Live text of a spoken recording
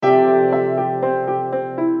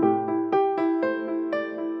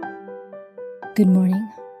Good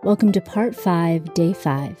morning. Welcome to Part 5, Day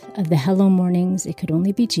 5 of the Hello Mornings It Could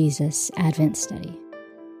Only Be Jesus Advent Study.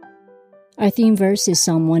 Our theme verse is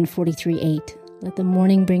Psalm 143:8. Let the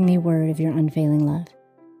morning bring me word of your unfailing love,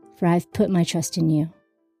 for I have put my trust in you.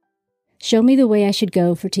 Show me the way I should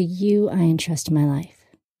go, for to you I entrust my life.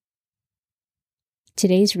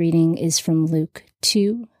 Today's reading is from Luke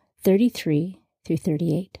 2:33 through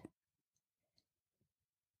 38.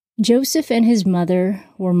 Joseph and his mother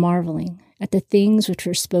were marveling at the things which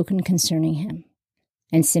were spoken concerning him.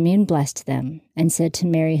 And Simeon blessed them, and said to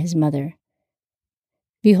Mary his mother,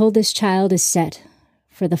 Behold, this child is set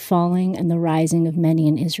for the falling and the rising of many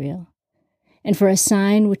in Israel, and for a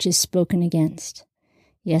sign which is spoken against.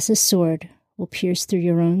 Yes, a sword will pierce through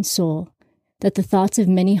your own soul, that the thoughts of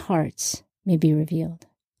many hearts may be revealed.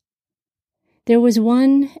 There was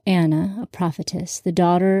one Anna, a prophetess, the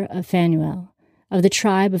daughter of Phanuel, of the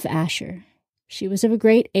tribe of Asher. She was of a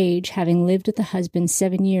great age, having lived with a husband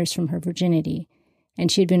 7 years from her virginity, and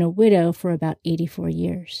she had been a widow for about 84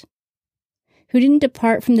 years, who didn't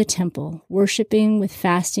depart from the temple, worshiping with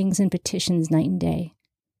fastings and petitions night and day.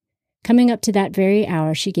 Coming up to that very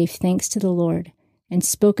hour, she gave thanks to the Lord, and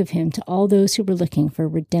spoke of him to all those who were looking for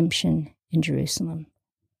redemption in Jerusalem.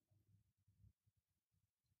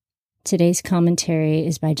 Today's commentary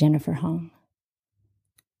is by Jennifer Hong.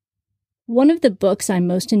 One of the books I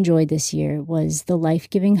most enjoyed this year was The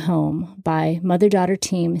Life-Giving Home by mother-daughter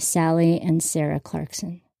team Sally and Sarah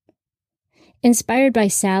Clarkson. Inspired by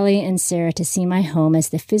Sally and Sarah to see my home as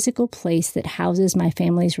the physical place that houses my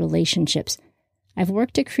family's relationships, I've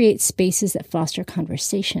worked to create spaces that foster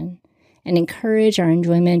conversation and encourage our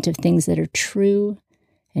enjoyment of things that are true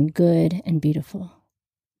and good and beautiful.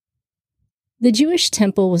 The Jewish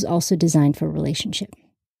temple was also designed for relationship.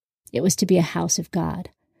 It was to be a house of God,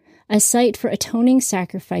 a site for atoning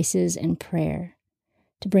sacrifices and prayer,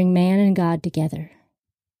 to bring man and God together.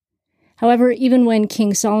 However, even when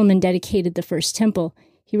King Solomon dedicated the first temple,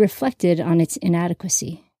 he reflected on its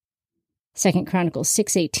inadequacy. 2 Chronicles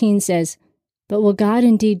 6:18 says, But will God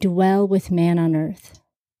indeed dwell with man on earth?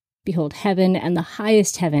 Behold, heaven and the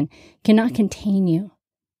highest heaven cannot contain you.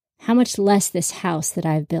 How much less this house that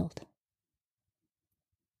I have built?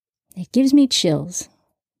 It gives me chills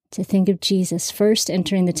to think of Jesus first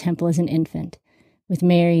entering the temple as an infant with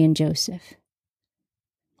Mary and Joseph.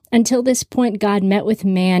 Until this point, God met with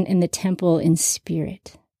man in the temple in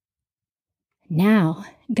spirit. Now,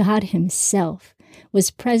 God himself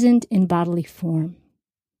was present in bodily form.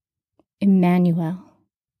 Emmanuel,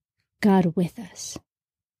 God with us.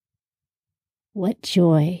 What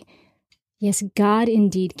joy! Yes, God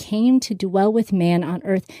indeed came to dwell with man on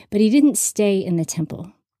earth, but he didn't stay in the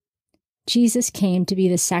temple. Jesus came to be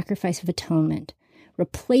the sacrifice of atonement,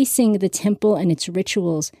 replacing the temple and its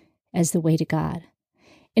rituals as the way to God.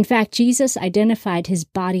 In fact, Jesus identified his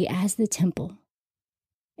body as the temple.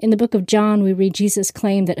 In the book of John, we read Jesus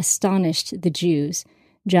claim that astonished the Jews,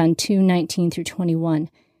 John 2:19 through 21,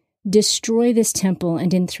 Destroy this temple,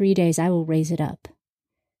 and in 3 days I will raise it up.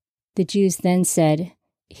 The Jews then said,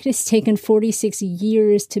 It has taken 46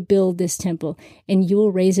 years to build this temple, and you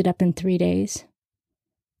will raise it up in 3 days?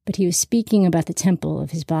 But he was speaking about the temple of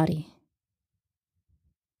his body.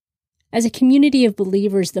 As a community of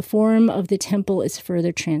believers, the form of the temple is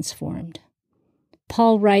further transformed.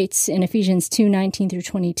 Paul writes in Ephesians 2:19 through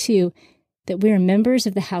 22 that we are members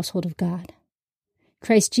of the household of God.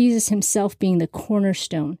 Christ Jesus himself being the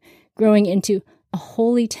cornerstone, growing into a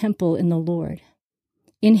holy temple in the Lord.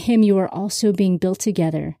 In him you are also being built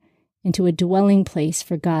together into a dwelling place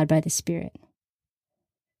for God by the Spirit.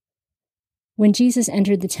 When Jesus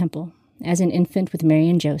entered the temple as an infant with Mary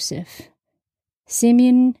and Joseph,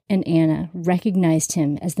 Simeon and Anna recognized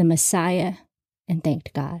him as the Messiah and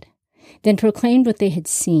thanked God, then proclaimed what they had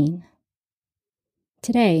seen.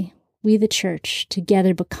 Today, we, the church,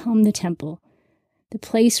 together become the temple, the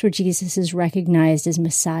place where Jesus is recognized as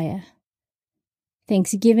Messiah.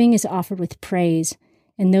 Thanksgiving is offered with praise,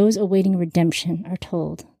 and those awaiting redemption are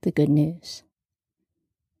told the good news.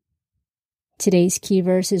 Today's key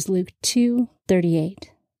verse is Luke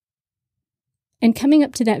 2:38. And coming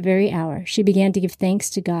up to that very hour, she began to give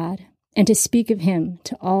thanks to God and to speak of him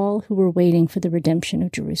to all who were waiting for the redemption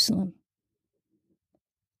of Jerusalem.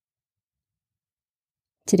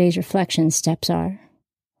 Today's reflection steps are: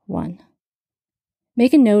 1.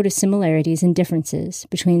 Make a note of similarities and differences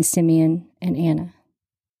between Simeon and Anna.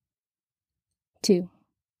 2.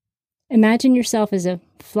 Imagine yourself as a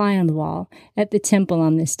fly on the wall at the temple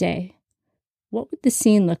on this day. What would the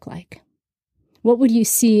scene look like? What would you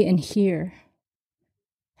see and hear?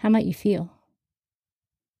 How might you feel?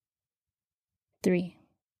 3.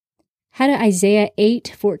 How do Isaiah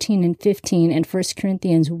 8:14 and 15 and 1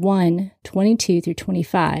 Corinthians 1:22 through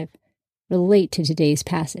 25 relate to today's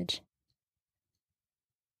passage?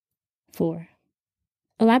 4.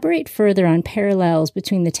 Elaborate further on parallels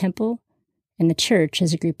between the temple and the church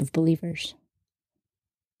as a group of believers.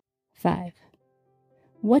 5.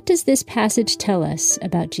 What does this passage tell us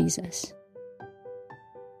about Jesus?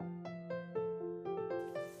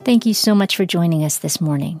 Thank you so much for joining us this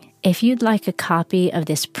morning. If you'd like a copy of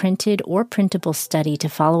this printed or printable study to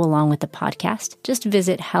follow along with the podcast, just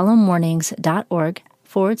visit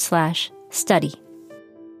hellomornings.org/study.